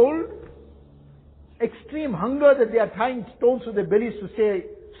severe cold, extreme hunger that they are tying stones to their bellies to stay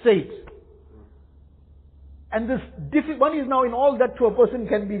straight. And this one is now in all that to a person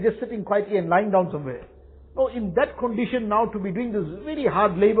can be just sitting quietly and lying down somewhere. No, in that condition now to be doing this very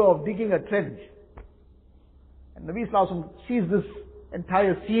hard labor of digging a trench. And Nabi Sallallahu Alaihi Wasallam sees this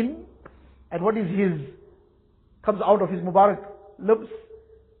entire scene, and what is comes out of his Mubarak lips,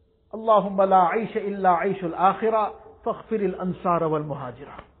 Allahumma la aisha illa aishul akhirah, faghfir al-ansara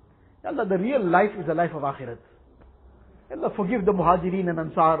wal-muhajira. Allah, the real life is the life of akhirat. Allah, forgive the muhajirin and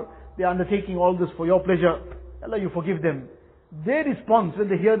ansar. They are undertaking all this for your pleasure. Allah, you forgive them.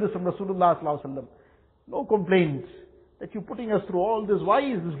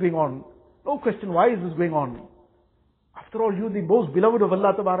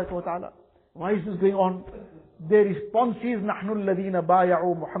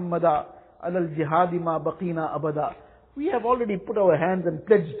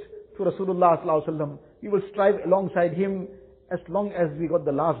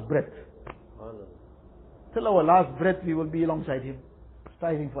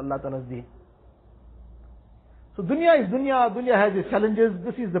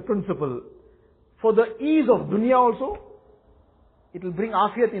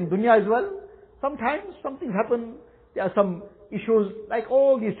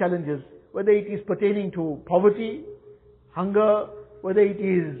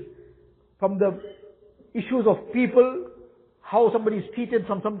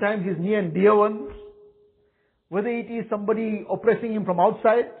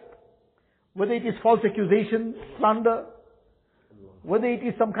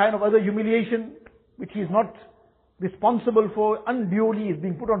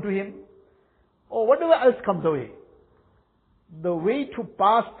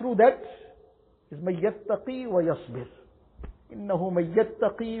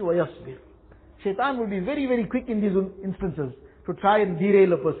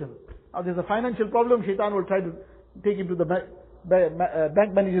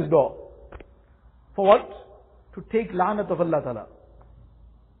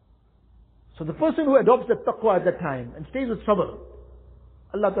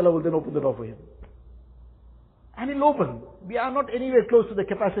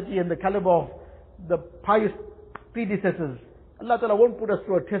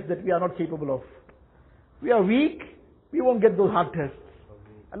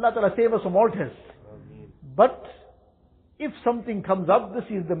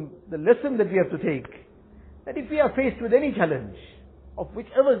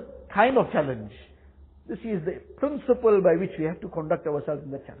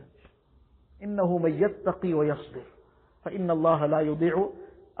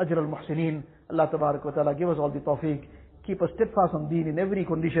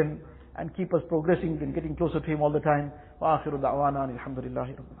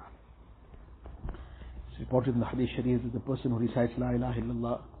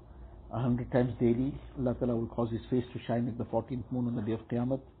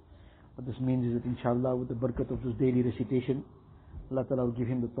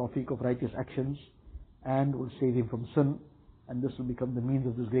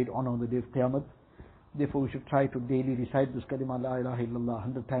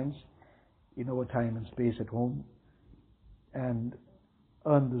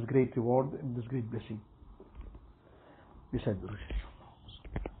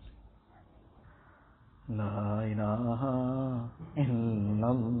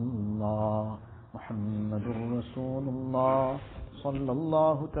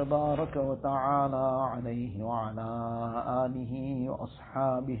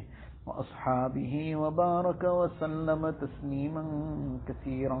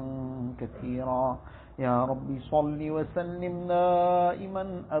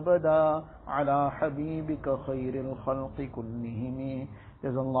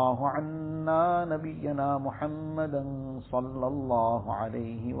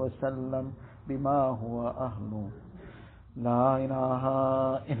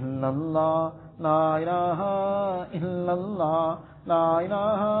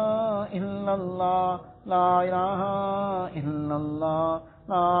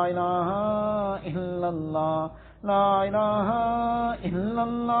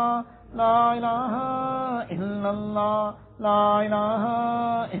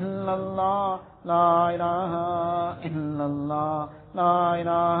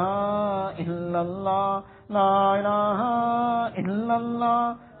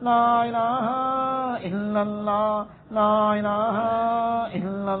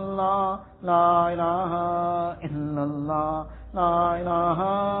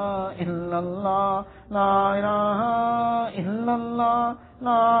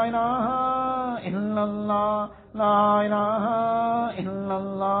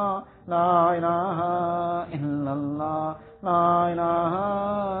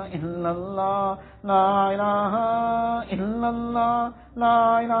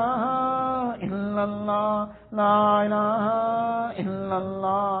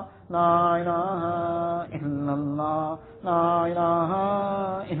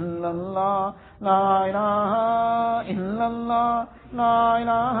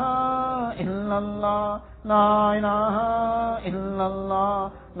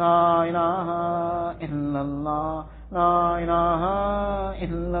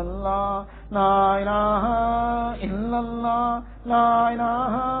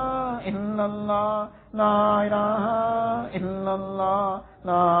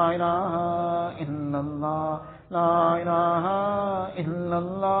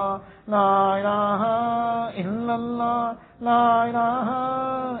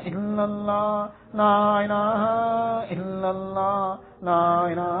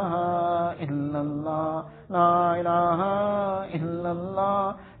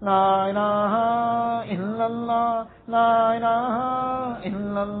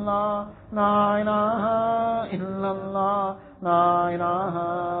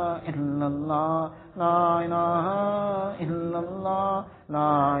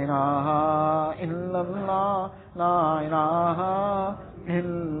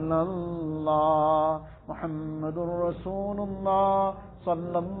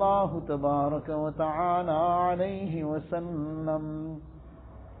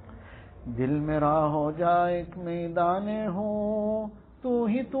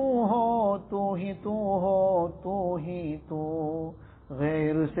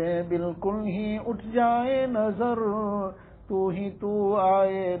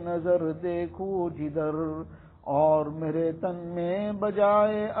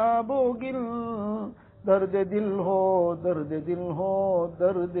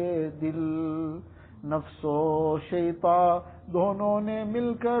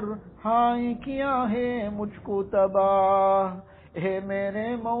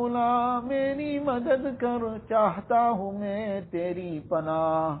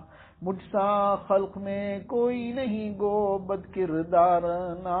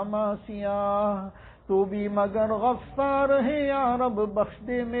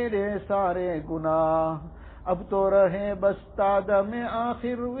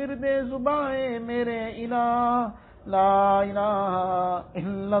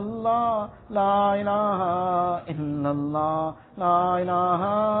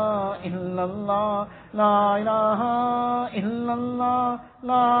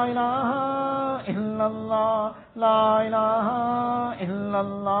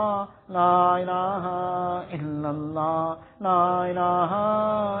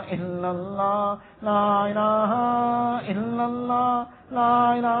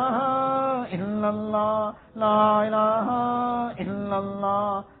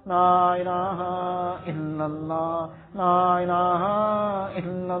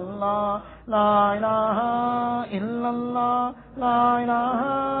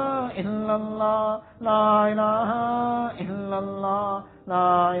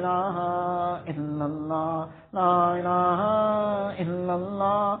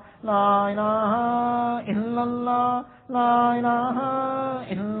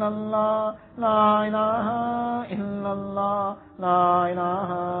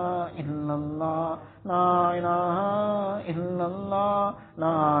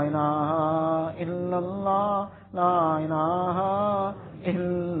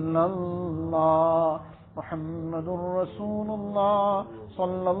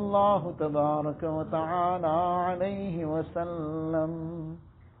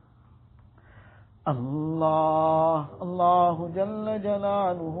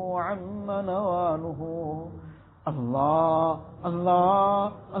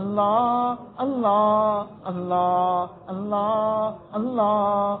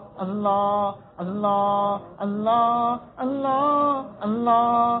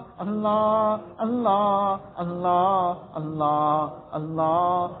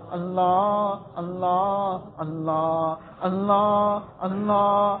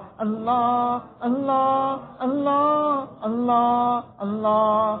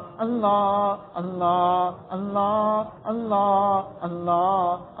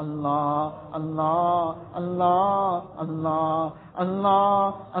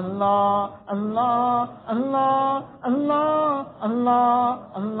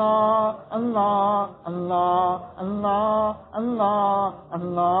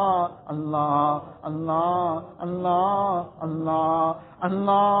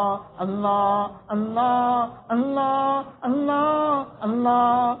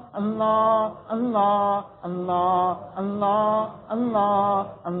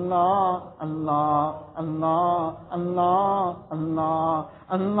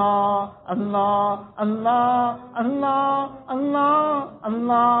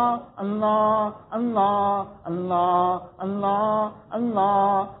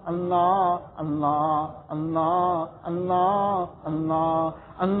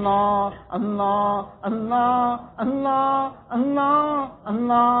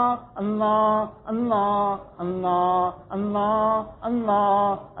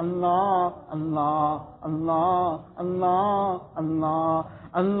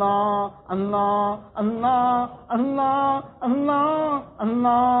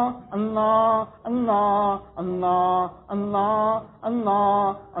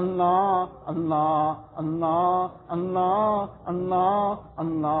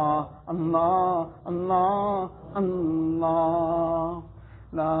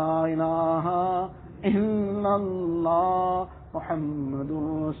 La ilaha illallah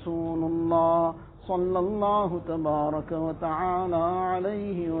Muhammadur Rasulullah sallallahu tabaraka wa ta'ala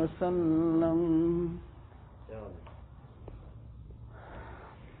alayhi wa sallam.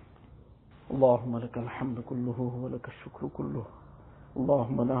 اللهم لك الحمد كله ولك الشكر كله.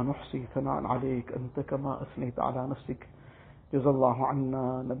 اللهم لا نحصي ثناء عليك أنت كما أثنيت على نفسك. جزا الله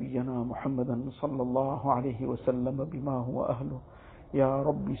عنا نبينا محمدا صلى الله عليه وسلم بما هو أهله. يا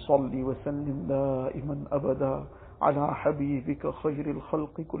رب صل وسلم دائما أبدا على حبيبك خير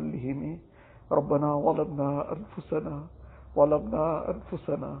الخلق كلهم. ربنا ظلمنا أنفسنا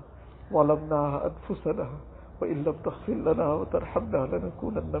وإن لم تغفر لنا وترحمنا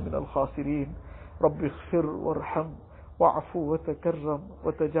لنكونن من الخاسرين. رب اغفر وارحم واعف وتكرم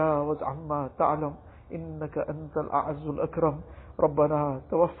وتجاوز عما تعلم إنك أنت الأعز الأكرم. ربنا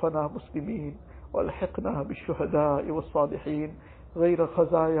توفنا مسلمين والحقنا بالشهداء والصالحين غير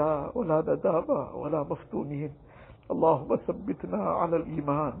خزايا ولا ندامة ولا مفتونين. اللهم ثبتنا على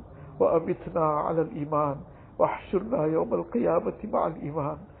الإيمان وأمتنا على الإيمان واحشرنا يوم القيامة مع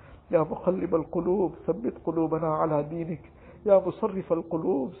الإيمان. يا مقلب القلوب ثبت قلوبنا على دينك. يا مصرف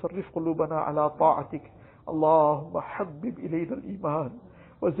القلوب صرف قلوبنا على طاعتك. اللهم حبب إلينا الإيمان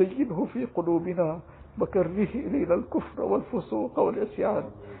وزينه في قلوبنا وكره إلينا الكفر والفسوق والعصيان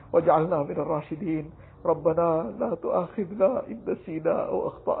واجعلنا من الراشدين. ربنا لا تؤاخذنا إن نسينا أو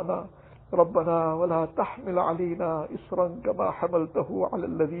أخطأنا. ربنا ولا تحمل علينا إصرا كما حملته على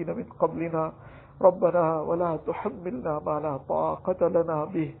الذين من قبلنا. ربنا ولا تحملنا ما لا طاقة لنا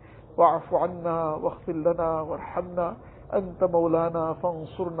به. واعف عنا واغفر لنا وارحمنا أنت مولانا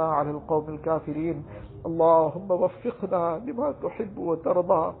فانصرنا على القوم الكافرين. اللهم وفقنا لما تحب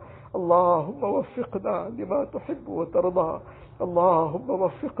وترضى. اللهم وفقنا لما تحب وترضى. اللهم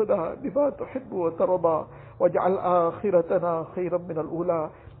وفقنا لما تحب وترضى واجعل آخرتنا خيرا من الأولى.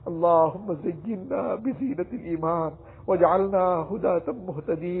 اللهم زينا بزينة الإيمان واجعلنا هداة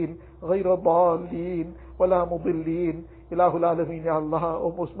مهتدين غير ضالين ولا مضلين. إله العالمين يا Allah,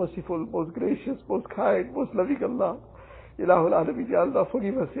 O most merciful, most gracious, most kind, most loving Allah. إله العالمين يا Allah,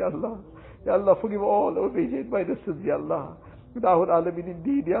 forgive us يا Allah. Ya Allah, forgive all our major and minor sins يا Allah. إله العالمين,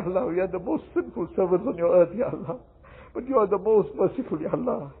 indeed يا Allah, we are the most sinful servants on your earth يا Allah. But you are the most merciful يا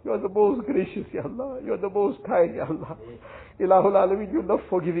Allah. You are the most gracious يا Allah. You are the most kind يا Allah. Ilahul Alameen, you love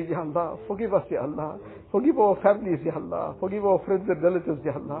forgiving Ya Allah. Forgive us Ya Allah. Forgive our families Ya Allah. Forgive our friends and relatives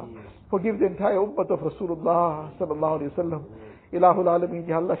Ya Allah. Forgive the entire ummah of Rasulullah sallallahu alayhi wa sallam. Ilahul Alameen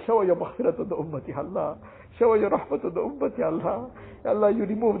Ya Allah, shower your maghfirat on the ummah Ya Allah. Shower your rahmat on the ummah Ya Allah. Ya Allah, you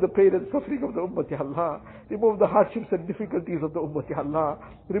remove the pain and suffering of the ummah Ya Allah. Remove the hardships and difficulties of the ummah Ya Allah.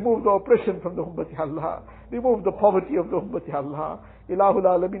 Remove the oppression from the ummah Ya Allah. Remove the poverty of the ummah Ya Allah. Ilahul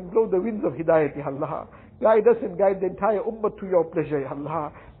Alameen, blow the winds of hidayat Ya Allah. Guide us and guide the entire ummah to your pleasure, Ya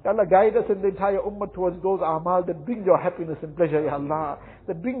Allah. Ya Allah, guide us and the entire ummah towards those amal that bring your happiness and pleasure, Ya Allah.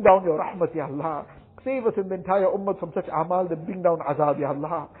 That bring down your rahmat, Ya Allah. Save us and the entire ummah from such amal that bring down azab, Ya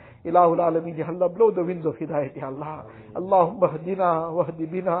Allah. Ilahul Alameen, Ya Allah, blow the winds of hidayat, Ya Allah. Allahumma hdina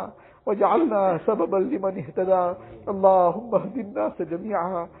wahdi bina waj'alna sababan liman ihtada. Allahumma hdina sa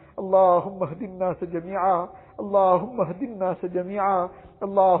jami'a. Allahumma hdina sa jami'a. Allahumma hdina sa jami'a.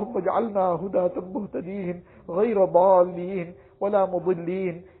 اللهم اجعلنا هداة مهتدين غير ضالين ولا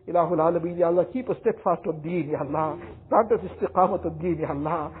مضلين. إله العالمين, Ya Allah, keep us steadfast on deen, Ya Allah. Grant us istiqamat on deen, Ya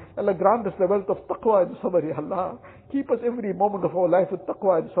Allah. Ya Allah, grant us the wealth of taqwa and sabr, Ya Allah. Keep us every moment of our life with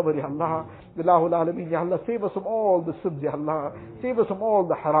taqwa and sabr, Ya Allah. Ilahul Alameen, Ya Allah. Save us from all the sins, Ya Allah. Save us from all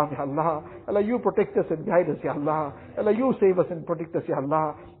the haram, Ya Allah. Allah, you protect us and guide us, Ya Allah. Allah, you save us and protect us, Ya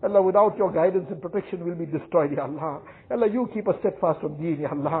Allah. Allah, without your guidance and protection, we'll be destroyed, Ya Allah. Allah, you keep us steadfast from deen, Ya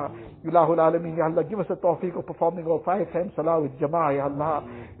Allah. Ilahul Alameen, Ya Allah. Give us the tawfiq of performing our 5 times salah with jama'ah, Ya Allah.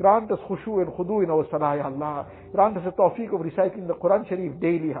 Grant us khushu and khudu in our salah, Ya Allah. Grant us the tawfiq of reciting the Quran Sharif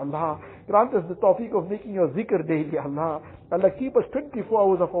daily, Ya Allah. Grant us the tawfiq of making your zikr daily, Ya Allah. Allah, keep us 24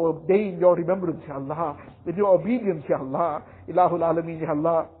 hours of our day in your remembrance, Ya Allah. With your obedience, Ya Allah. Ilahul Alameen, Ya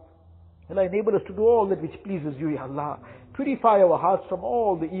Allah. Allah, enable us to do all that which pleases you, Ya Allah. Purify our hearts from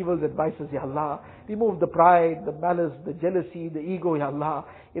all the evils and vices, Ya Allah. Remove the pride, the malice, the jealousy, the ego, Ya Allah.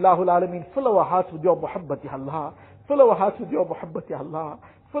 Ilahul Alameen, fill our hearts with your muhabbat, Ya Allah. Fill our hearts with your muhabbat, Ya Allah.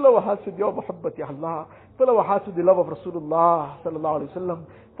 Fill our hearts with your muhabbat, Ya Allah. Fill our hearts with the love of Rasulullah sallallahu alaihi wasallam.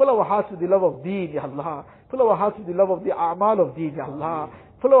 Fill our hearts with the love of deen, Ya Allah. Fill our hearts with the love of the a'mal of deen, Ya Allah.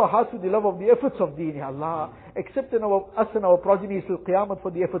 Fill our hearts with the love of the efforts of deen, Ya Allah. Accept us and our progeny till qiyamah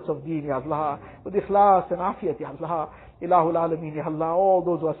for the efforts of deen, Ya Allah. With ikhlas and afiyat, Ya Allah. Ilahul Alameen, Ya Allah. All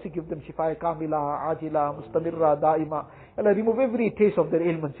those who are sick, give them shifa kamila, ajila, mustamirra, daima. Allah, remove every taste of their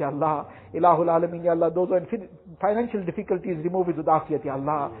ailments, Ya Allah. Ilahul Alameen, Ya Allah. Those who are in financial difficulties, remove it with afiyat, Ya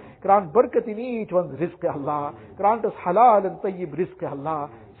Allah. Grant barakat in each one's rizq, Ya Allah. Grant us halal and tayyib rizq, Ya Allah.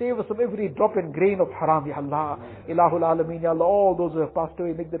 Save us from every drop and grain of haram, Ya Allah. Ilahul Alameen, Ya Allah. All those who have passed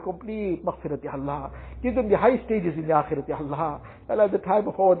away, make their complete maghfirat, Ya Allah. Give them the high stages in the akhirat, Ya Allah. Allah, at the time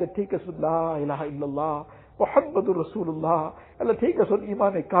of our that take us with La ilaha illallah. Muhammadur Rasulullah. Allah, take us on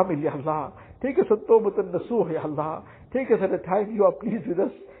Iman Kamil, Ya Allah. Take us on Tawbat and Nasuh, Ya Allah. Take us at a time you are pleased with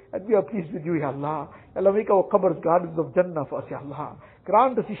us and we are pleased with you, Ya Allah. Allah, make our qabrs gardens of Jannah for us, Ya Allah.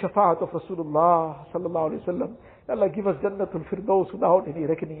 Grant us the shafaat of Rasulullah sallallahu alaihi wasallam. Allah, give us Jannatul Firdaus without any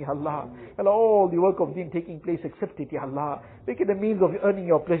reckoning, Ya Allah. Allah, all the work of deen taking place, accept it, Ya Allah. Make it a means of earning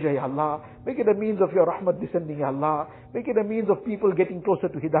your pleasure, Ya Allah. Make it a means of your rahmat descending, Ya Allah. Make it a means of people getting closer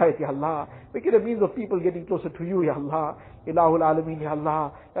to Hidayat, Ya Allah. Make it a means of people getting closer to you, Ya Allah. Ilahul Alameen, Ya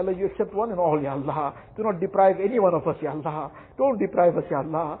Allah. Allah, you accept one and all, Ya Allah. Do not deprive any one of us, Ya Allah. Don't deprive us, Ya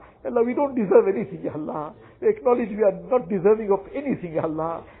Allah. Allah, we don't deserve anything, Ya Allah. We acknowledge we are not deserving of anything, Ya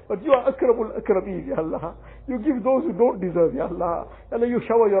Allah. But you are Akramul Akrameen, Ya Allah. You give those who don't deserve, Ya Allah. Allah, you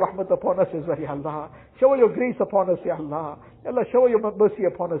shower your rahmat upon us as well, Ya Allah. Shower your grace upon us, Ya Allah. Allah, shower your mercy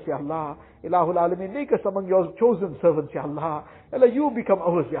upon us, Ya Allah. Ilahul Alameen, make us among your chosen servants, Ya Allah. Allah, you become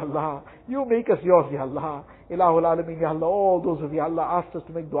ours, Ya Allah. You make us yours, Ya Allah. Ilahul Alameen, Ya Allah. All those of Ya Allah asked us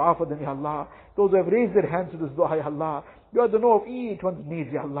to make dua for them, Ya Allah. Those who have raised their hands to this dua, Ya Allah. You are the know of each one's needs,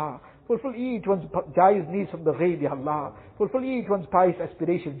 Ya Allah. Fulfill each one's jaiz needs from the ghaib, Ya Allah. Fulfill each one's pious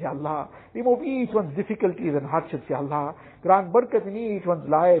aspirations, Ya Allah. Remove each one's difficulties and hardships, Ya Allah. Grant barakat in each one's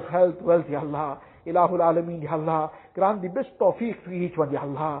life, health, wealth, Ya Allah. Ilahul Alameen, Ya Allah. Grant the best tawfiq to each one, Ya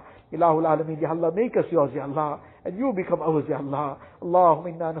Allah. Ilahul Alameen, Ya Allah. Make us yours, Ya Allah. And you become ours, Ya Allah. Allahumma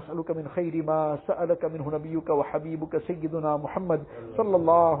inna nas'aluka min khayri ma sa'alaka minhu nabiyyuka wa habibuka sayyiduna Muhammad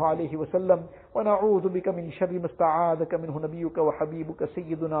sallallahu alayhi wa sallam. Wa na'udhu bika min sharri ma sta'adaka minhu nabiyyuka wa habibuka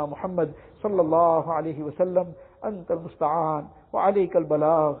sayyiduna Muhammad sallallahu alayhi wa sallam. Anta al-musta'an wa alayka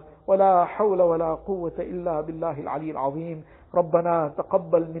al-balagh. ولا حول ولا قوة إلا بالله العلي العظيم. ربنا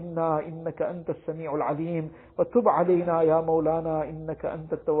تقبل منا إنك أنت السميع العليم وتب علينا يا مولانا إنك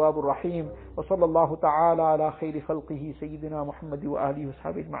أنت التواب الرحيم. وصلى الله تعالى على خير خلقه سيدنا محمد وآله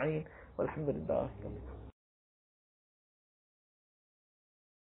وصحبه أجمعين والحمد لله.